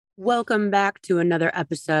Welcome back to another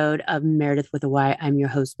episode of Meredith with a Y. I'm your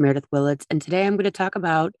host, Meredith Willits, and today I'm going to talk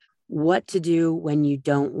about what to do when you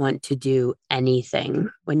don't want to do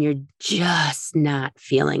anything, when you're just not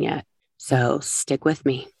feeling it. So stick with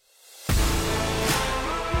me.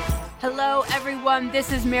 Hello, everyone.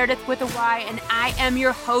 This is Meredith with a Y, and I am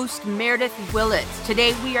your host, Meredith Willits.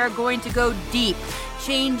 Today we are going to go deep,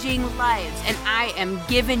 changing lives, and I am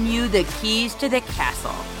giving you the keys to the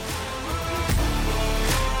castle.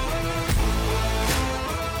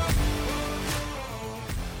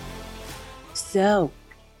 So,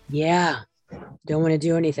 don't want to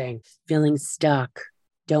do anything, feeling stuck,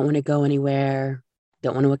 don't want to go anywhere,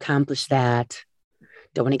 don't want to accomplish that,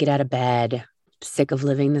 don't want to get out of bed, sick of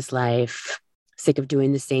living this life, sick of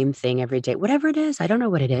doing the same thing every day, whatever it is. I don't know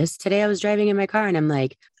what it is. Today I was driving in my car and I'm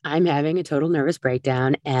like, I'm having a total nervous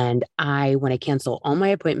breakdown and I want to cancel all my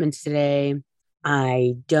appointments today.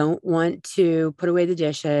 I don't want to put away the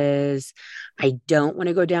dishes. I don't want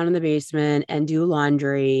to go down in the basement and do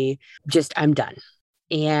laundry. I'm done.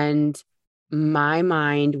 And my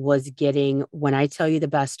mind was getting, when I tell you the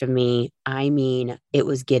best of me, I mean, it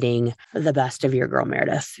was getting the best of your girl,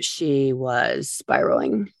 Meredith. She was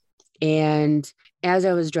spiraling. And as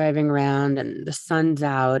I was driving around and the sun's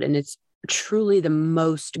out and it's truly the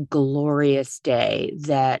most glorious day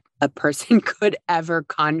that a person could ever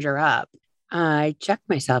conjure up, I checked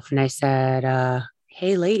myself and I said,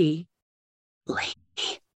 hey, lady,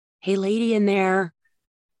 hey, lady in there,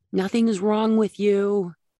 nothing is wrong with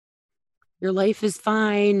you. Your life is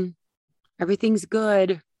fine. Everything's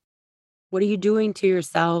good. What are you doing to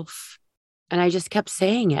yourself? And I just kept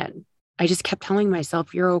saying it. I just kept telling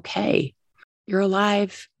myself, you're okay. You're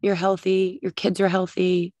alive. You're healthy. Your kids are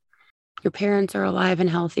healthy. Your parents are alive and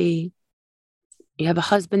healthy. You have a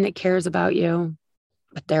husband that cares about you.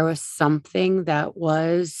 But there was something that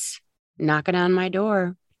was knocking on my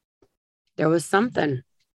door. There was something.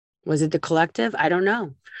 Was it the collective? I don't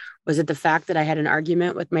know. Was it the fact that I had an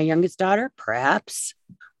argument with my youngest daughter? Perhaps.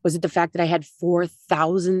 Was it the fact that I had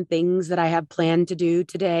 4,000 things that I have planned to do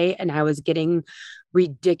today and I was getting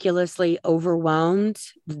ridiculously overwhelmed?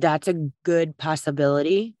 That's a good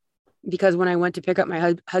possibility. Because when I went to pick up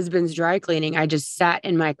my husband's dry cleaning, I just sat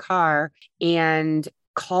in my car and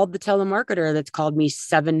called the telemarketer that's called me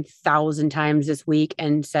 7,000 times this week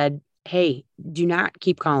and said, hey, do not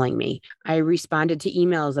keep calling me. I responded to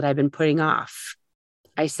emails that I've been putting off.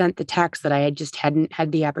 I sent the text that I hadn't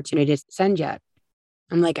had the opportunity to send yet.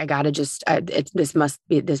 I'm like, I gotta just, this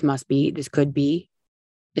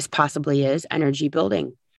possibly is energy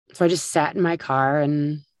building. So I just sat in my car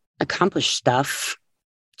and accomplished stuff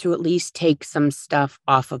to at least take some stuff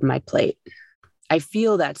off of my plate. I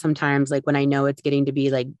feel that sometimes, like when I know it's getting to be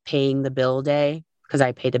like paying the bill day, because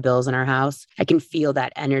I pay the bills in our house, I can feel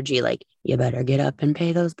that energy. Like, you better get up and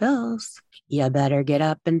pay those bills. You better get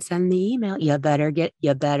up and send the email.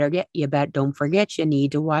 Don't forget, you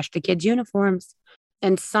need to wash the kids' uniforms.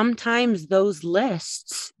 And sometimes those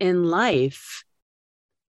lists in life,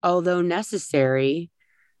 although necessary,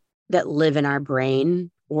 that live in our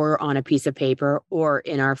brain or on a piece of paper or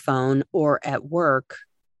in our phone or at work,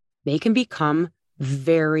 they can become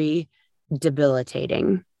very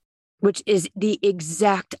debilitating, which is the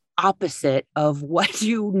exact opposite of what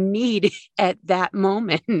you need at that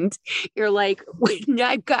moment. You're like,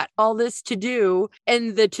 I've got all this to do,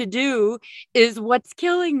 and the to do is what's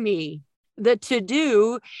killing me. The to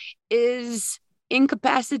do is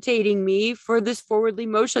incapacitating me for this forwardly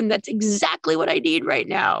motion. That's exactly what I need right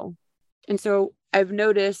now. And so I've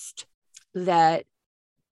noticed that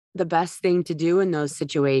the best thing to do in those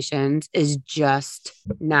situations is just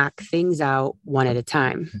knock things out one at a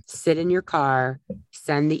time. Sit in your car,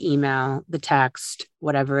 send the email, the text,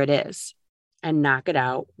 whatever it is, and knock it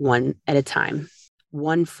out one at a time.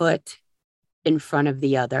 One foot in front of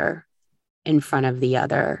the other, in front of the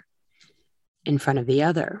other, in front of the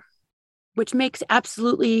other, which makes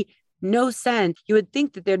absolutely no sense. You would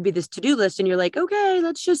think that there'd be this to-do list and you're like, okay,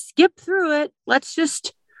 let's just skip through it. Let's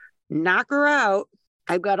just knock her out.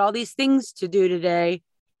 I've got all these things to do today.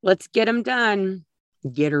 Let's get them done.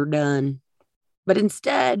 Get her done. But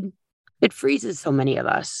instead, it freezes so many of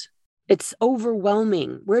us. It's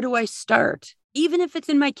overwhelming. Where do I start? Even if it's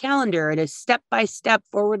in my calendar in a step-by-step,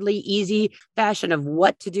 forwardly easy fashion of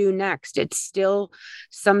what to do next, it still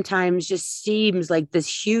sometimes just seems like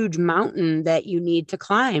this huge mountain that you need to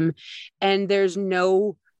climb. And there's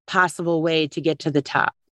no possible way to get to the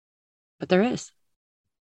top. But there is.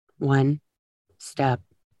 One step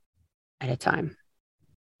at a time.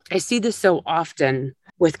 I see this so often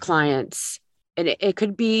with clients. And it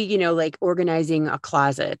could be, like organizing a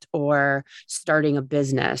closet or starting a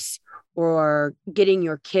business or getting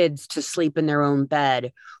your kids to sleep in their own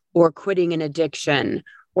bed, or quitting an addiction,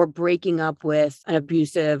 or breaking up with an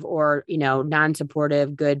abusive or,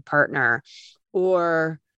 non-supportive good partner,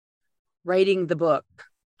 or writing the book,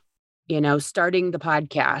 starting the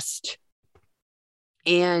podcast.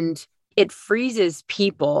 And it freezes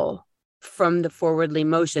people from the forwardly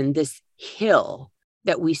motion, this hill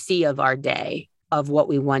that we see of our day, of what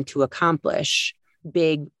we want to accomplish,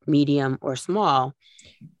 big, medium, or small.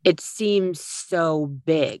 It seems so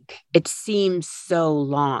big. It seems so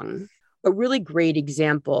long. A really great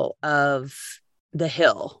example of the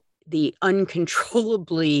hill, the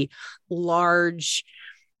uncontrollably large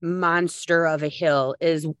monster of a hill,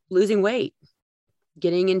 is losing weight,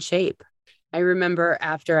 getting in shape. I remember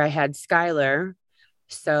after I had Skylar,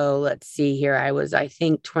 so let's see here, I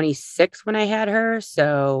think 26 when I had her.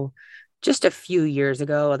 So just a few years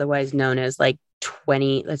ago, otherwise known as like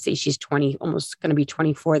 20, let's see, she's 20, almost going to be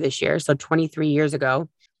 24 this year. So 23 years ago,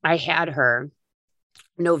 I had her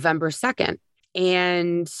November 2nd.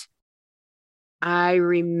 And I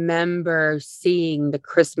remember seeing the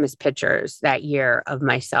Christmas pictures that year of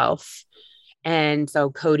myself. And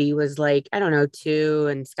so Cody was like, I don't know, 2,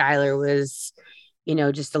 and Skylar was,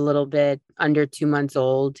 just a little bit under 2 months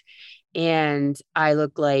old. And I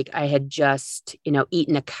looked like I had just,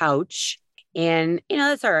 eaten a couch. And,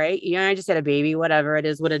 that's all right. I just had a baby, whatever. It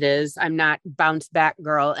is what it is. I'm not bounce back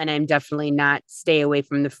girl. And I'm definitely not stay away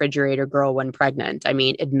from the refrigerator girl when pregnant. I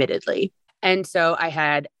mean, admittedly. And so I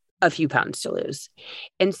had a few pounds to lose.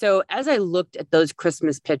 And so as I looked at those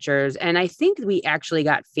Christmas pictures, and I think we actually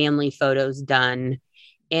got family photos done,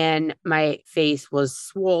 and my face was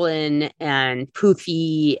swollen and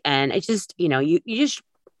poofy. And it just, you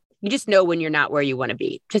just know when you're not where you want to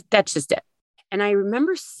be. That's just it. And I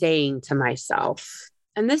remember saying to myself,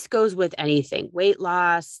 and this goes with anything, weight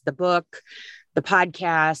loss, the book, the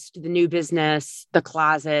podcast, the new business, the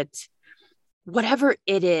closet, whatever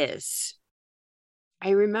it is.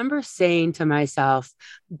 I remember saying to myself,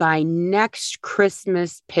 by next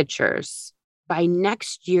Christmas pictures, by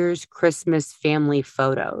next year's Christmas family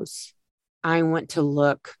photos, I want to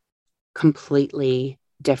look completely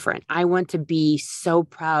different. I want to be so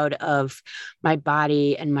proud of my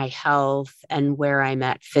body and my health and where I'm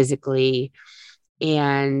at physically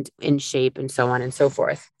and in shape and so on and so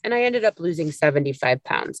forth. And I ended up losing 75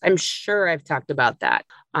 pounds. I'm sure I've talked about that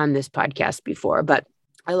on this podcast before, but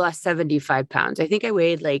I lost 75 pounds. I think I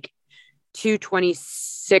weighed like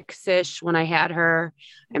 226-ish when I had her.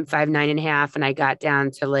 I'm 5'9.5", and I got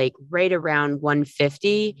down to like right around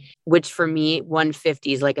 150, which for me,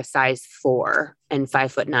 150 is like a size 4 and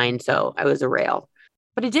 5'9". So I was a rail,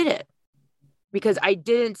 but I did it because I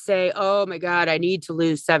didn't say, oh my God, I need to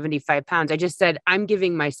lose 75 pounds. I just said, I'm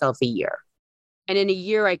giving myself a year. And in a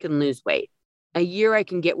year, I can lose weight. A year, I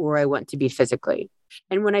can get where I want to be physically.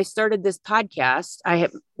 And when I started this podcast, I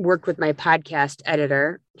have worked with my podcast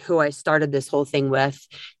editor, who I started this whole thing with,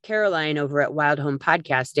 Caroline over at Wild Home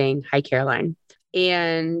Podcasting. Hi, Caroline.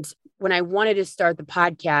 And when I wanted to start the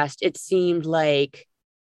podcast, it seemed like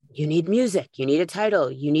you need music, you need a title,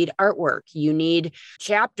 you need artwork, you need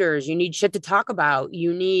chapters, you need shit to talk about,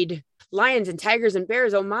 you need lions and tigers and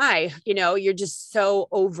bears. Oh my, you're just so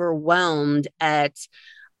overwhelmed at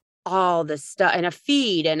all the stuff, and a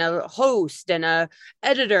feed and a host and a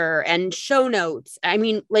editor and show notes. I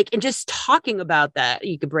mean, like, and just talking about that,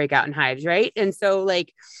 you could break out in hives, right? And so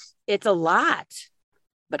like, it's a lot.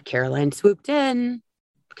 But Caroline swooped in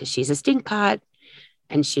because she's a stink pot.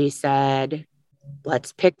 And she said,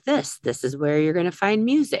 let's pick this. This is where you're going to find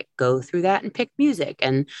music. Go through that and pick music.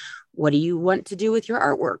 And what do you want to do with your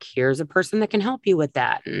artwork? Here's a person that can help you with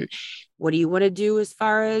that. And what do you want to do as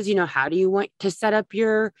far as, how do you want to set up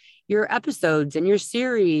your episodes and your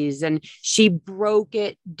series? And she broke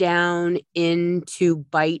it down into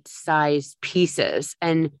bite-sized pieces,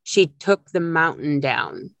 and she took the mountain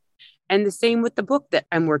down. And the same with the book that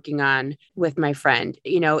I'm working on with my friend.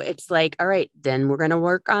 It's like, all right, then we're going to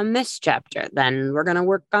work on this chapter. Then we're going to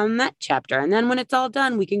work on that chapter. And then when it's all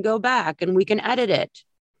done, we can go back and we can edit it.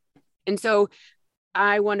 And so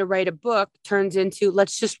I want to write a book turns into,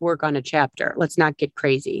 let's just work on a chapter. Let's not get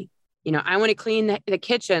crazy. I want to clean the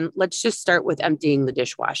kitchen. Let's just start with emptying the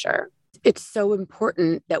dishwasher. It's so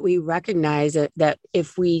important that we recognize that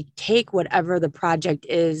if we take whatever the project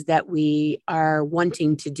is that we are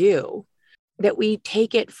wanting to do, that we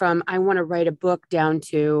take it from, I want to write a book, down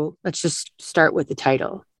to, let's just start with the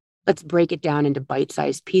title. Let's break it down into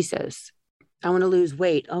bite-sized pieces. I want to lose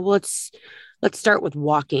weight. Oh, well, let's start with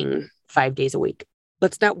walking 5 days a week.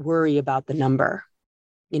 Let's not worry about the number.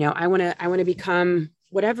 I want to become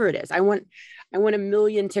whatever it is. I want a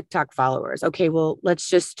million TikTok followers. Okay, well, let's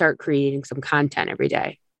just start creating some content every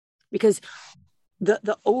day, because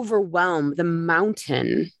the overwhelm, the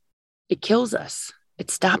mountain, it kills us.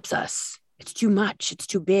 It stops us. It's too much. It's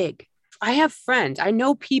too big. I have friends, I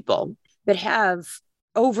know people that have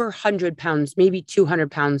over 100 pounds, maybe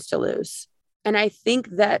 200 pounds to lose. And I think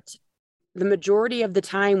that the majority of the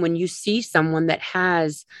time when you see someone that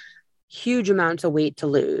has huge amounts of weight to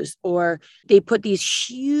lose, or they put these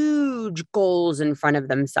huge goals in front of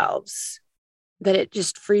themselves, that it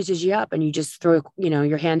just freezes you up and you just throw,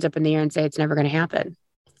 your hands up in the air and say, it's never going to happen.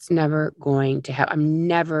 It's never going to happen. I'm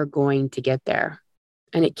never going to get there.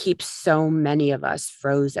 And it keeps so many of us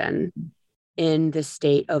frozen in the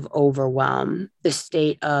state of overwhelm, the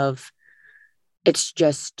state of it's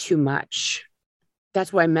just too much.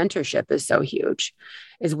 That's why mentorship is so huge,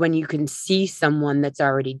 is when you can see someone that's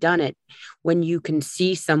already done it, when you can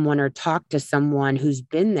see someone or talk to someone who's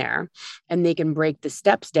been there, and they can break the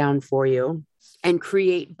steps down for you and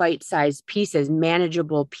create bite-sized pieces,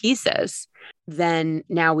 manageable pieces. Then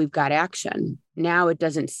now we've got action. Now it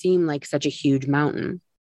doesn't seem like such a huge mountain.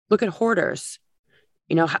 Look at hoarders.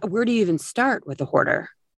 Where do you even start with a hoarder?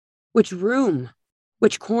 Which room,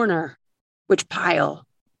 which corner, which pile?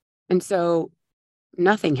 And so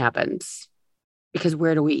nothing happens, because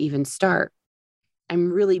where do we even start?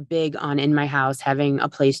 I'm really big on, in my house, having a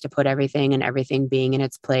place to put everything and everything being in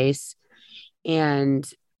its place. And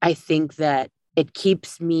I think that it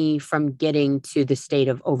keeps me from getting to the state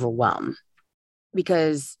of overwhelm,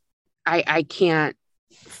 because I can't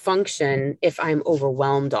function if I'm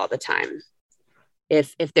overwhelmed all the time.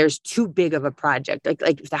 If there's too big of a project,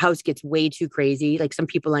 like if the house gets way too crazy, like some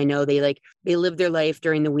people I know, they live their life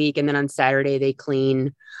during the week, and then on Saturday they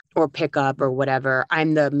clean or pick up or whatever.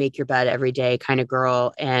 I'm the make your bed every day kind of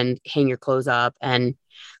girl and hang your clothes up. And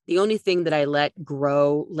the only thing that I let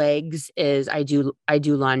grow legs is I do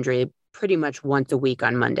laundry pretty much once a week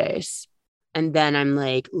on Mondays. And then I'm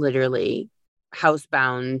like literally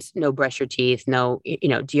housebound, no brush your teeth, no,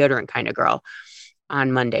 deodorant kind of girl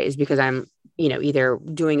on Mondays, because I'm, either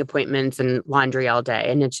doing appointments and laundry all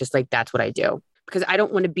day. And it's just like, that's what I do, because I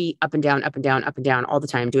don't want to be up and down, up and down, up and down all the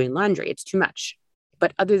time doing laundry. It's too much.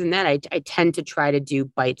 But other than that, I tend to try to do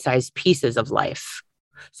bite-sized pieces of life.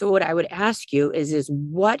 So what I would ask you is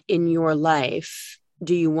what in your life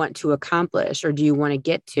do you want to accomplish, or do you want to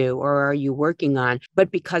get to, or are you working on?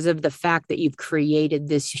 But because of the fact that you've created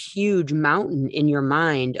this huge mountain in your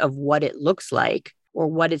mind of what it looks like or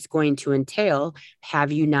what it's going to entail,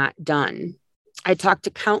 have you not done? I talk to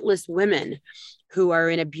countless women who are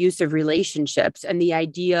in abusive relationships, and the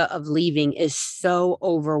idea of leaving is so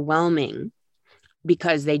overwhelming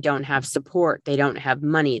because they don't have support. They don't have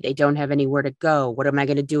money. They don't have anywhere to go. What am I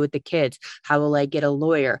going to do with the kids? How will I get a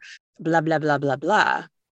lawyer? Blah, blah, blah, blah, blah.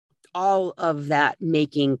 All of that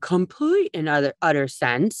making complete and utter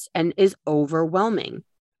sense, and is overwhelming.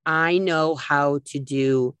 I know how to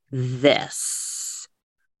do this,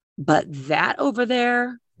 but that over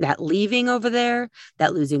there, that leaving over there,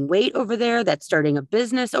 that losing weight over there, that starting a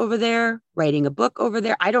business over there, writing a book over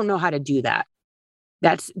there, I don't know how to do that.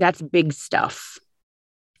 That's big stuff.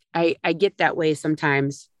 I get that way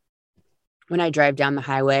sometimes when I drive down the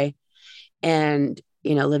highway, and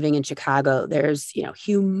living in Chicago, there's,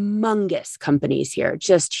 humongous companies here,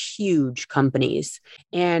 just huge companies.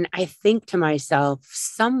 And I think to myself,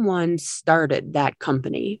 someone started that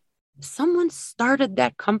company.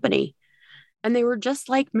 And they were just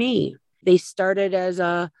like me. They started as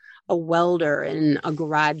a welder in a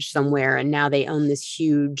garage somewhere, and now they own this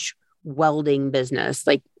huge welding business.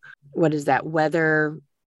 Like, what is that? Weather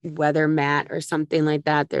mat or something like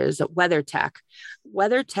that. There's a WeatherTech.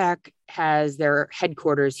 WeatherTech has their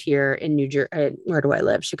headquarters here in New Jersey. Where do I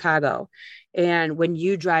live? Chicago. And when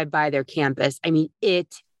you drive by their campus, I mean,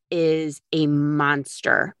 it is a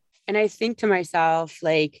monster. And I think to myself,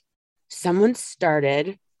 like, someone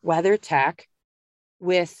started WeatherTech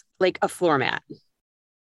with like a floor mat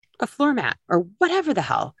or whatever the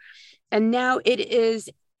hell. And now it is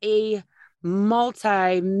a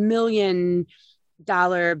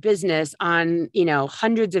multi-million-dollar business on,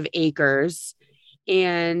 hundreds of acres,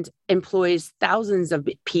 and employs thousands of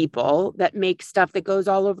people that make stuff that goes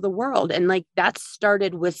all over the world. And like, that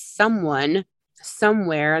started with someone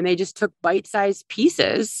somewhere, and they just took bite-sized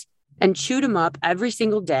pieces and chewed them up every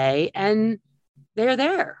single day, and they're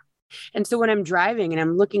there. And so when I'm driving and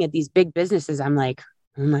I'm looking at these big businesses, I'm like,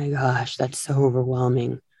 oh my gosh, that's so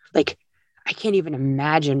overwhelming. Like, I can't even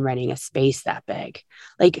imagine renting a space that big.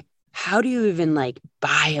 Like, how do you even like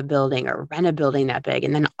buy a building or rent a building that big?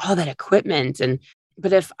 And then all that equipment.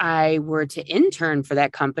 But if I were to intern for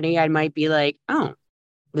that company, I might be like, oh,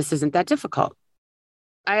 This isn't that difficult.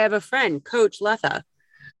 I have a friend, Coach Letha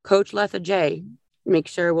J. Make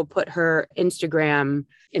sure we'll put her Instagram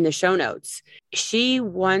in the show notes. She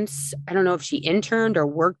once, I don't know if she interned or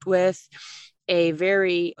worked with a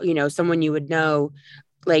very, someone you would know,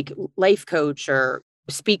 like life coach or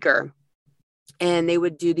speaker. And they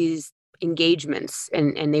would do these engagements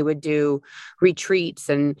and they would do retreats.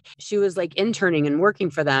 And she was like interning and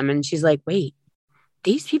working for them. And she's like, wait,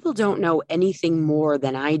 these people don't know anything more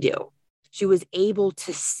than I do. She was able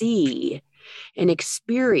to see and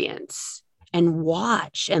experience and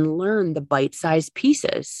watch and learn the bite-sized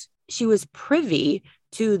pieces. She was privy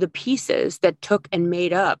to the pieces that took and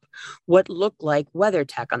made up what looked like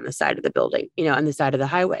WeatherTech on the side of the building, on the side of the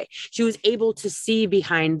highway. She was able to see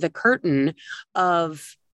behind the curtain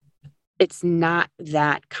of, it's not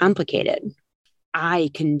that complicated.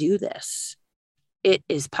 I can do this. It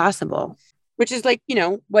is possible, which is like,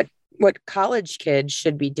 what college kids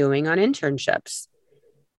should be doing on internships,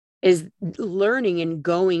 is learning and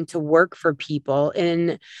going to work for people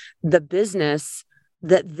in the business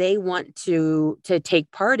that they want to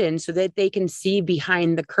take part in, so that they can see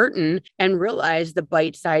behind the curtain and realize the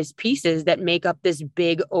bite-sized pieces that make up this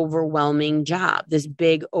big, overwhelming job, this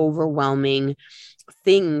big, overwhelming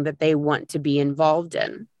thing that they want to be involved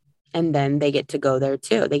in. And then they get to go there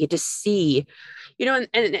too. They get to see,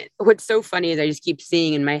 and what's so funny is I just keep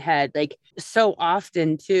seeing in my head, like so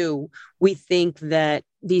often too, we think that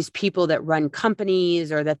these people that run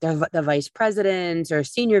companies, or that they're the vice presidents or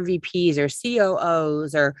senior VPs or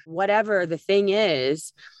COOs or whatever the thing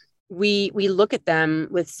is, we look at them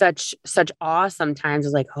with such awe sometimes.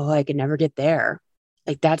 It's like, oh, I could never get there.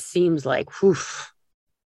 Like that seems like, whew,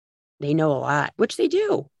 they know a lot, which they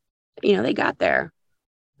do. They got there.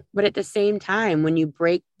 But at the same time, when you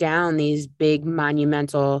break down these big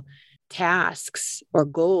monumental tasks or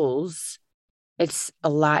goals, it's a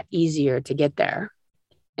lot easier to get there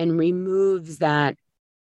and removes that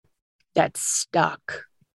stuck.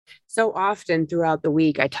 So often throughout the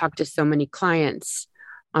week, I talk to so many clients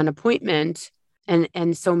on appointment,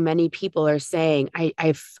 and so many people are saying,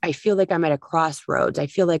 I feel like I'm at a crossroads. I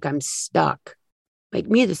feel like I'm stuck. Like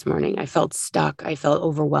me this morning, I felt stuck. I felt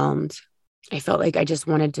overwhelmed. I felt like I just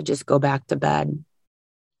wanted to just go back to bed,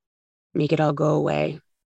 make it all go away,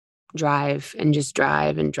 drive and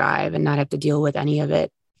not have to deal with any of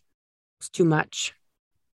it. It's too much.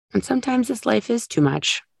 And sometimes this life is too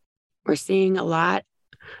much. We're seeing a lot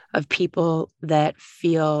of people that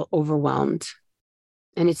feel overwhelmed.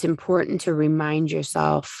 And it's important to remind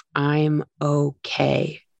yourself, I'm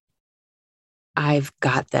okay. I've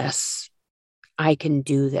got this. I can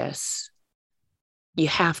do this. You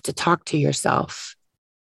have to talk to yourself,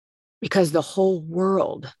 because the whole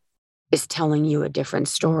world is telling you a different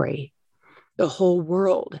story. The whole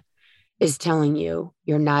world is telling you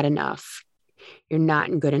you're not enough. You're not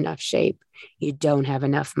in good enough shape. You don't have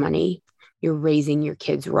enough money. You're raising your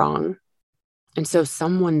kids wrong. And so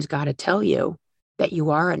someone's got to tell you that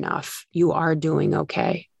you are enough. You are doing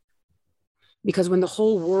okay. Because when the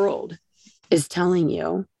whole world is telling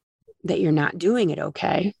you that you're not doing it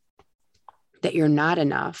okay, that you're not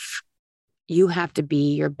enough, you have to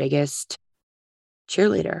be your biggest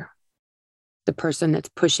cheerleader, the person that's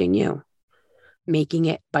pushing you, making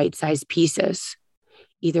it bite-sized pieces,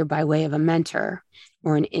 either by way of a mentor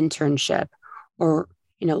or an internship, or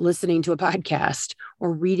listening to a podcast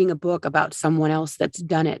or reading a book about someone else that's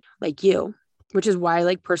done it like you, which is why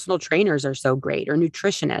like personal trainers are so great, or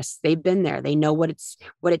nutritionists. They've been there. They know what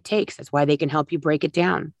it takes. That's why they can help you break it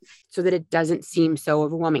down so that it doesn't seem so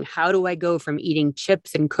overwhelming. How do I go from eating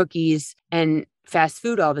chips and cookies and fast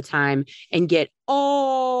food all the time and get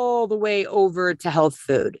all the way over to health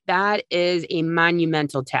food? That is a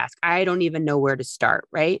monumental task. I don't even know where to start,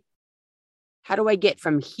 right? How do I get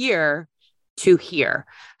from here to here?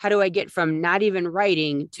 How do I get from not even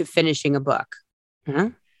writing to finishing a book?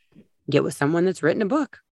 Get with someone that's written a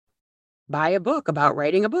book. Buy a book about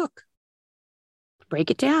writing a book.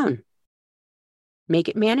 Break it down. Make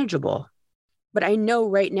it manageable. But I know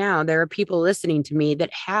right now there are people listening to me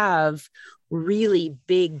that have really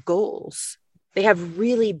big goals. They have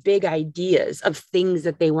really big ideas of things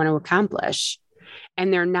that they want to accomplish,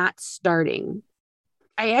 and they're not starting.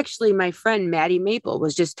 My friend Maddie Maple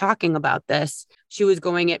was just talking about this. She was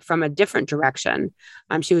going it from a different direction.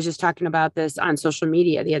 She was just talking about this on social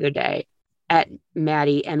media the other day at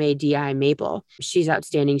Maddie, M-A-D-I Maple. She's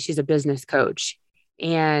outstanding. She's a business coach.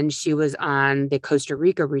 And she was on the Costa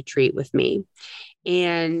Rica retreat with me.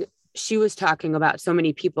 And she was talking about, so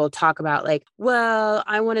many people talk about like, well,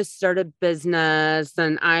 I want to start a business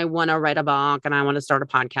and I want to write a book and I want to start a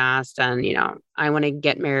podcast and, I want to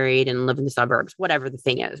get married and live in the suburbs, whatever the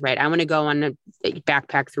thing is, right? I want to go on a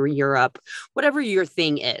backpack through Europe, whatever your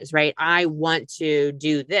thing is, right? I want to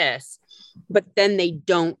do this, but then they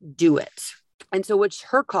don't do it. And so what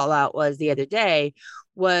her call out was the other day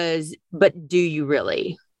was, but do you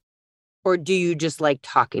really? Or do you just like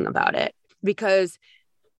talking about it? Because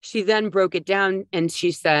she then broke it down and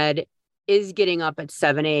she said, is getting up at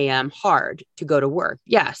 7 a.m. hard to go to work?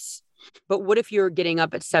 Yes. But what if you're getting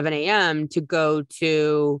up at 7 a.m. to go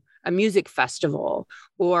to a music festival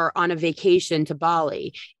or on a vacation to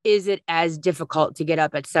Bali? Is it as difficult to get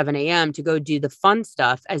up at 7 a.m. to go do the fun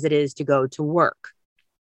stuff as it is to go to work?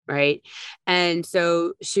 Right. And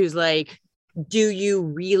so she was like, do you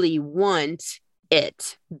really want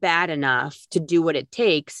it bad enough to do what it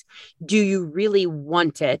takes? Do you really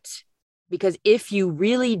want it? Because if you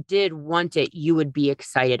really did want it, you would be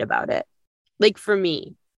excited about it. Like for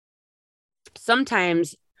me,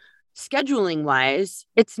 sometimes scheduling wise,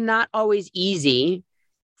 it's not always easy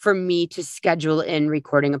for me to schedule in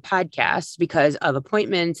recording a podcast because of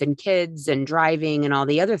appointments and kids and driving and all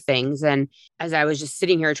the other things. And as I was just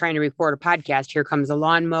sitting here trying to record a podcast, here comes the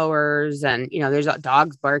lawnmowers and, there's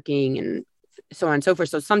dogs barking and so on and so forth.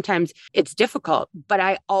 So sometimes it's difficult, but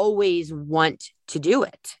I always want to do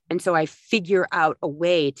it. And so I figure out a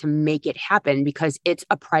way to make it happen because it's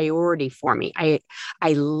a priority for me.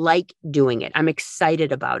 I like doing it. I'm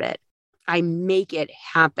excited about it. I make it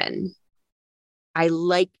happen. I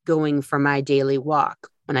like going for my daily walk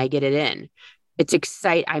when I get it in. It's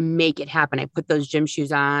exciting. I make it happen. I put those gym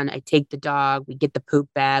shoes on. I take the dog. We get the poop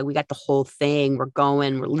bag. We got the whole thing. We're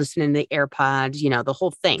going. We're listening to the AirPods, the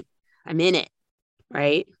whole thing. I'm in it.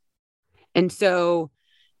 Right. And so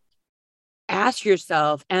ask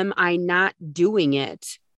yourself, am I not doing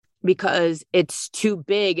it because it's too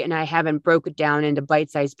big and I haven't broke it down into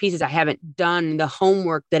bite-sized pieces? I haven't done the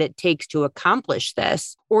homework that it takes to accomplish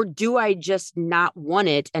this. Or do I just not want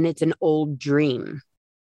it and it's an old dream?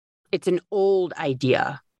 It's an old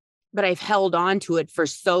idea, but I've held on to it for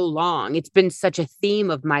so long. It's been such a theme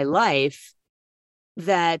of my life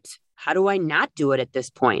that how do I not do it at this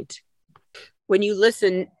point? When you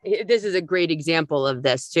listen, this is a great example of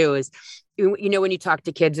this too, is, when you talk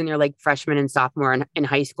to kids and they're like freshmen and sophomore in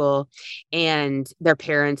high school and their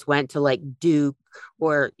parents went to like Duke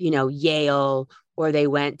or, Yale, or they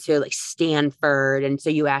went to like Stanford. And so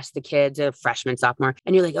you ask the kids, a freshman, sophomore,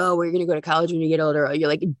 and you're like, oh, where are you going to go to college when you get older? Or you're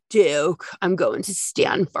like, Duke, I'm going to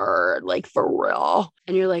Stanford, like for real.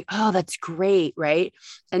 And you're like, oh, that's great. Right.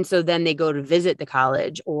 And so then they go to visit the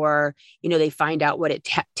college or, they find out what it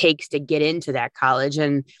takes to get into that college.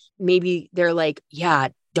 And maybe they're like, yeah,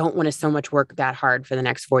 don't want to so much work that hard for the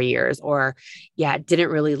next 4 years, or yeah, didn't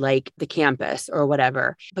really like the campus or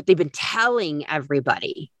whatever, but they've been telling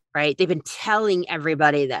everybody, right? They've been telling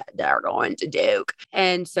everybody that they're going to Duke.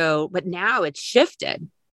 And so, but now it's shifted.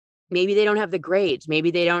 Maybe they don't have the grades.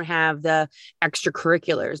 Maybe they don't have the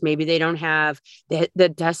extracurriculars. Maybe they don't have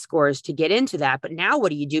the test scores to get into that. But now what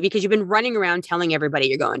do you do? Because you've been running around telling everybody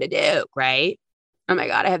you're going to Duke, right? Oh my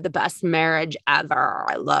God, I have the best marriage ever.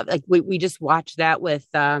 I love it. Like we just watched that with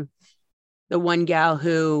the one gal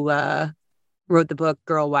who wrote the book,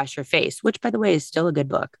 Girl, Wash Your Face, which by the way is still a good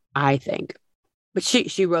book, I think. But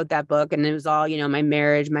she wrote that book and it was all, my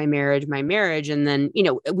marriage. And then,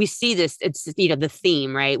 we see this, it's, the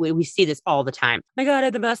theme, right? We see this all the time. My God, I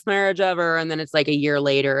had the best marriage ever. And then it's like a year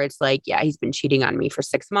later, it's like, yeah, he's been cheating on me for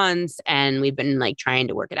 6 months and we've been like trying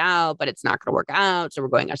to work it out, but it's not going to work out. So we're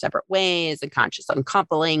going our separate ways and conscious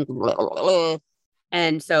uncoupling. Blah, blah, blah.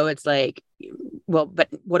 And so it's like, well, but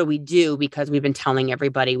what do we do? Because we've been telling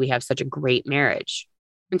everybody we have such a great marriage.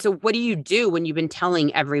 And so what do you do when you've been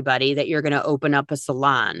telling everybody that you're going to open up a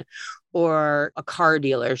salon or a car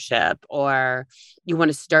dealership or you want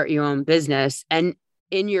to start your own business? And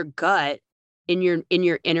in your gut, in your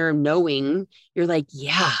inner knowing, you're like,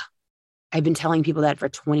 yeah, I've been telling people that for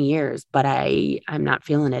 20 years, but I'm not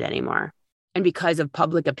feeling it anymore. And because of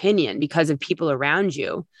public opinion, because of people around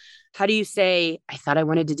you, how do you say, I thought I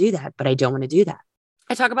wanted to do that, but I don't want to do that?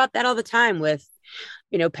 I talk about that all the time with,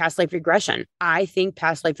 past life regression. I think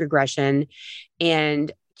past life regression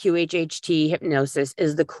and QHHT hypnosis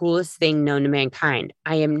is the coolest thing known to mankind.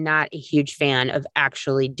 I am not a huge fan of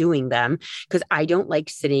actually doing them because I don't like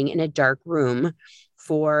sitting in a dark room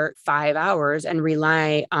for 5 hours and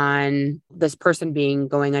rely on this person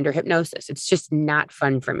going under hypnosis. It's just not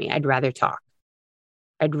fun for me. I'd rather talk.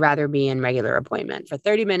 I'd rather be in regular appointment for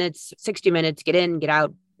 30 minutes, 60 minutes, get in, get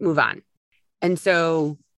out, move on. And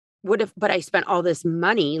so But I spent all this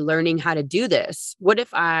money learning how to do this. What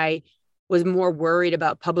if I was more worried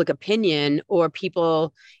about public opinion or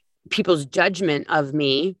people's judgment of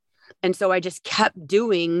me? And so I just kept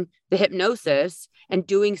doing the hypnosis and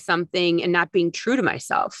doing something and not being true to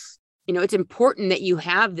myself. It's important that you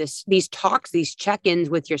have these talks, these check-ins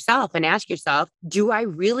with yourself and ask yourself, do I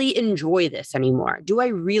really enjoy this anymore? Do I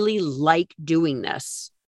really like doing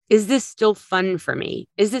this? Is this still fun for me?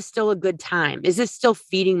 Is this still a good time? Is this still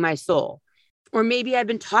feeding my soul? Or maybe I've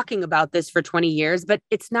been talking about this for 20 years, but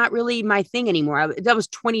it's not really my thing anymore. That was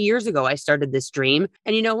 20 years ago I started this dream.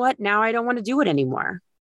 And you know what? Now I don't want to do it anymore.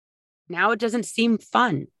 Now it doesn't seem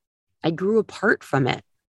fun. I grew apart from it.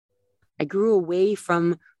 I grew away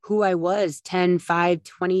from who I was 10, 5,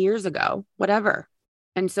 20 years ago, whatever.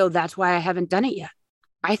 And so that's why I haven't done it yet.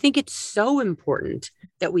 I think it's so important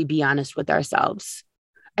that we be honest with ourselves.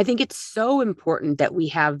 I think it's so important that we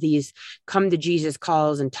have these come to Jesus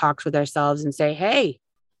calls and talks with ourselves and say, hey,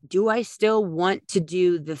 do I still want to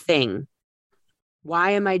do the thing?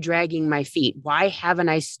 Why am I dragging my feet? Why haven't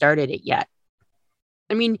I started it yet?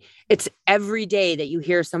 I mean, it's every day that you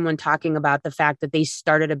hear someone talking about the fact that they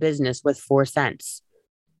started a business with 4 cents.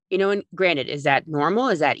 And granted, is that normal?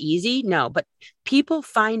 Is that easy? No, but people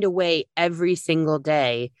find a way every single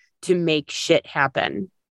day to make shit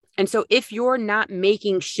happen. And so if you're not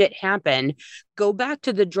making shit happen, go back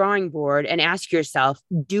to the drawing board and ask yourself,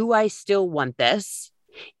 do I still want this?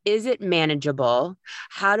 Is it manageable?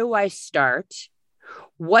 How do I start?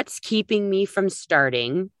 What's keeping me from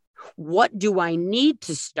starting? What do I need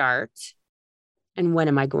to start? And when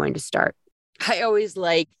am I going to start? I always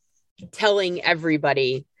like telling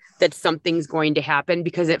everybody that something's going to happen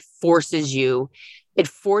because it forces your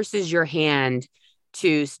hand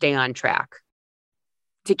to stay on track,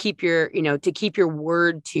 to keep your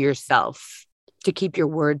word to yourself,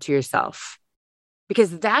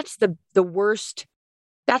 because that's the worst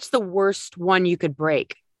one you could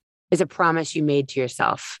break, is a promise you made to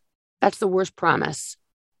yourself. That's the worst promise,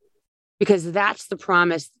 because that's the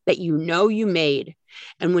promise that you made.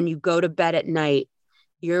 And when you go to bed at night,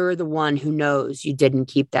 you're the one who knows you didn't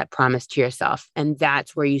keep that promise to yourself. And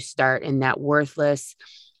that's where you start in that worthless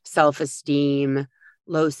self-esteem,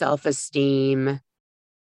 low self-esteem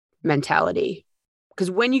mentality.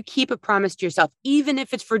 Because when you keep a promise to yourself, even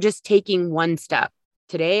if it's for just taking one step,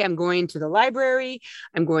 today I'm going to the library,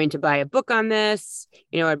 I'm going to buy a book on this,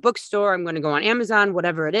 at a bookstore, I'm going to go on Amazon,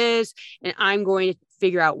 whatever it is, and I'm going to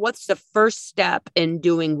figure out what's the first step in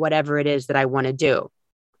doing whatever it is that I want to do.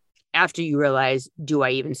 After you realize, do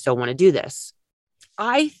I even still want to do this?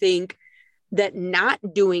 I think that not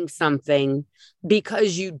doing something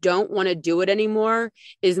because you don't want to do it anymore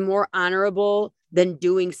is more honorable than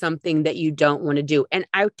doing something that you don't want to do. And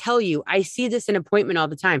I tell you, I see this in appointment all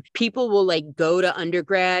the time. People will go to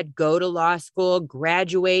undergrad, go to law school,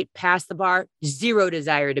 graduate, pass the bar, zero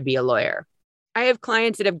desire to be a lawyer. I have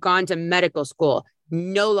clients that have gone to medical school,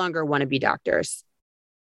 no longer want to be doctors.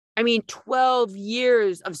 12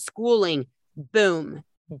 years of schooling, boom,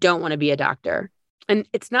 don't want to be a doctor. And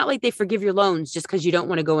it's not like they forgive your loans just because you don't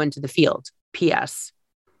want to go into the field, PS.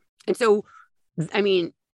 And so,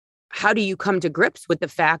 how do you come to grips with the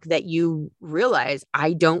fact that you realize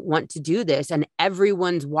I don't want to do this and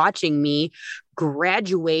everyone's watching me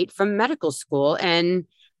graduate from medical school and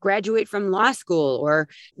graduate from law school or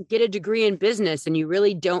get a degree in business, and you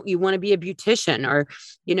really don't, you want to be a beautician, or,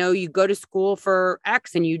 you go to school for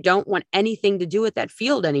X and you don't want anything to do with that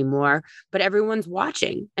field anymore, but everyone's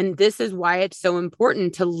watching. And this is why it's so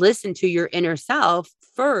important to listen to your inner self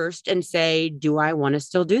first and say, do I want to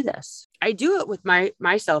still do this? I do it with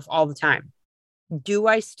myself all the time. Do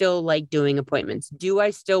I still like doing appointments? Do I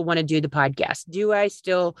still want to do the podcast? Do I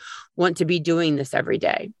still want to be doing this every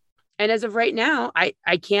day? And as of right now, I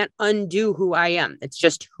can't undo who I am. It's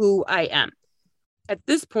just who I am. At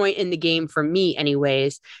this point in the game, for me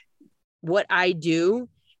anyways, what I do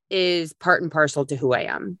is part and parcel to who I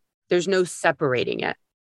am. There's no separating it.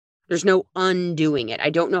 There's no undoing it. I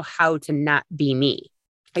don't know how to not be me.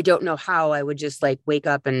 I don't know how I would just wake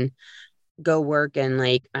up and go work in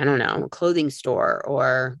I don't know, a clothing store,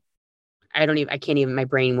 or my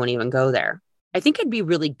brain won't even go there. I think I'd be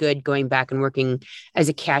really good going back and working as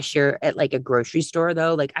a cashier at a grocery store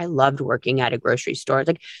though. I loved working at a grocery store.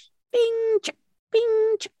 It's bing, ch-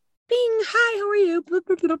 bing, ch- bing. Hi, how are you? Blah,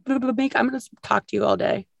 blah, blah, blah, blah, blah. I'm going to talk to you all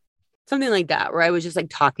day. Something like that, where I was just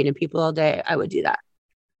talking to people all day. I would do that.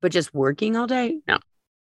 But just working all day? No.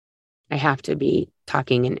 I have to be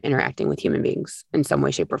talking and interacting with human beings in some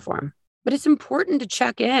way, shape, or form. But it's important to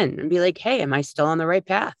check in and be hey, am I still on the right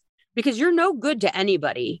path? Because you're no good to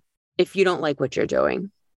anybody if you don't like what you're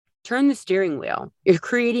doing. Turn the steering wheel. You're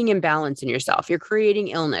creating imbalance in yourself. You're creating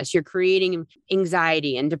illness. You're creating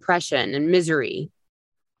anxiety and depression and misery.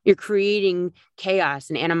 You're creating chaos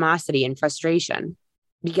and animosity and frustration.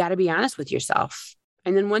 You got to be honest with yourself.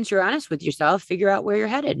 And then once you're honest with yourself, figure out where you're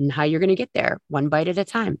headed and how you're going to get there, one bite at a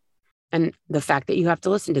time. And the fact that you have to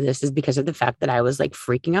listen to this is because of the fact that I was like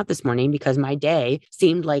freaking out this morning because my day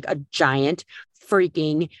seemed like a giant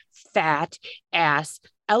freaking fat ass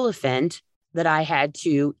elephant that I had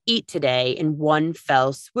to eat today in one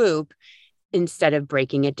fell swoop instead of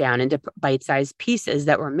breaking it down into bite-sized pieces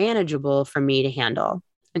that were manageable for me to handle.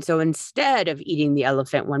 And so instead of eating the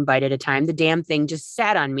elephant one bite at a time, the damn thing just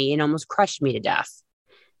sat on me and almost crushed me to death.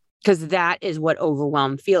 Because that is what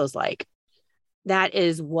overwhelm feels like. That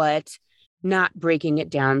is what not breaking it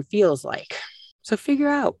down feels like. So figure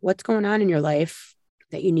out what's going on in your life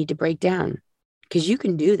that you need to break down, because you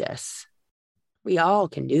can do this. We all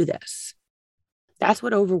can do this. That's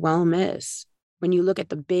what overwhelm is. When you look at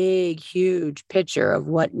the big, huge picture of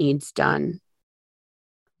what needs done.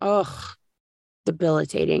 Ugh,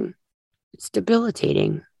 debilitating. It's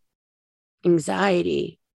debilitating.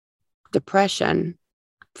 Anxiety, depression,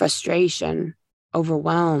 frustration,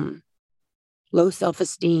 overwhelm, low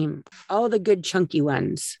self-esteem, all the good chunky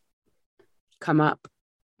ones come up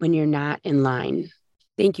when you're not in line.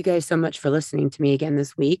 Thank you guys so much for listening to me again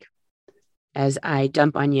this week. As I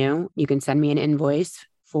dump on you, you can send me an invoice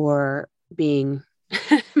for being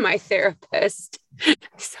my therapist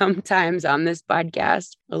sometimes on this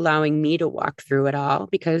podcast, allowing me to walk through it all,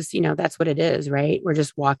 because, you know, that's what it is, right?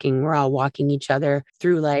 We're all walking each other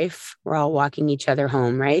through life. We're all walking each other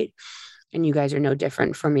home, right? And you guys are no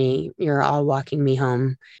different for me. You're all walking me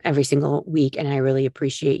home every single week, and I really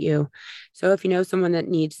appreciate you. So if you know someone that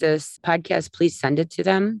needs this podcast, please send it to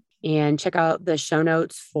them. And check out the show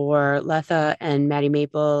notes for Letha and Maddie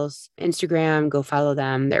Maples' Instagram. Go follow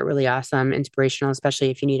them. They're really awesome, inspirational,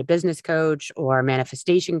 especially if you need a business coach or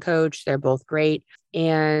manifestation coach. They're both great.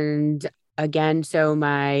 And again, so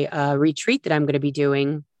my retreat that I'm going to be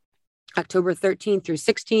doing October 13th through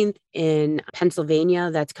 16th in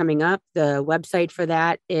Pennsylvania. That's coming up. The website for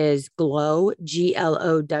that is glow,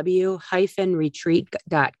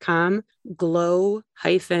 GLOW-retreat.com,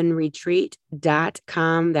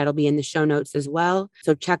 glow-retreat.com. That'll be in the show notes as well.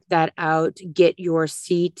 So check that out. Get your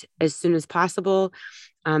seat as soon as possible.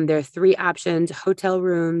 There are 3 options: hotel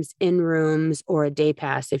rooms, in rooms, or a day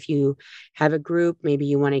pass. If you have a group, maybe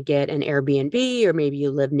you want to get an Airbnb, or maybe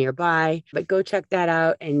you live nearby, but go check that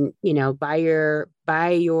out and, you know, buy your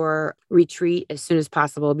retreat as soon as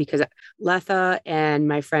possible, because Letha and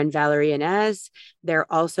my friend Valerie Inez, they're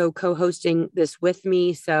also co-hosting this with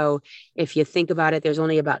me. So if you think about it, there's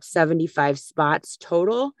only about 75 spots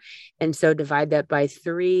total. And so divide that by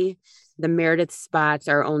 3. The Meredith spots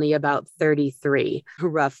are only about 33,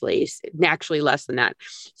 roughly, actually less than that.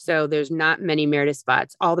 So there's not many Meredith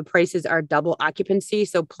spots. All the prices are double occupancy.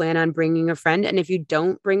 So plan on bringing a friend. And if you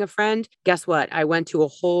don't bring a friend, guess what? I went to a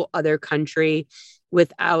whole other country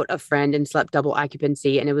without a friend and slept double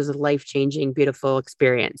occupancy. And it was a life-changing, beautiful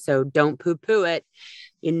experience. So don't poo-poo it.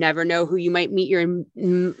 You never know who you might meet your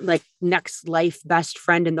like next life best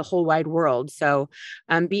friend in the whole wide world. So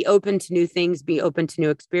be open to new things, be open to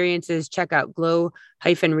new experiences. Check out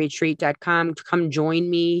glow-retreat.com. Come join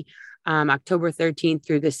me October 13th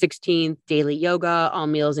through the 16th, daily yoga, all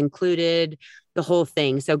meals included, the whole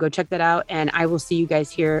thing. So go check that out. And I will see you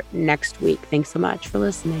guys here next week. Thanks so much for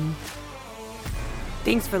listening.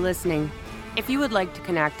 Thanks for listening. If you would like to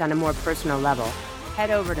connect on a more personal level,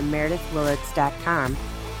 head over to meredithwillits.com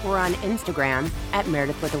or on Instagram at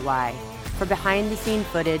Meredith with a Y for behind-the-scene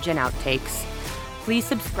footage and outtakes. Please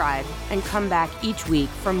subscribe and come back each week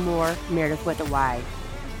for more Meredith with a Y.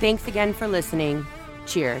 Thanks again for listening.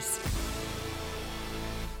 Cheers.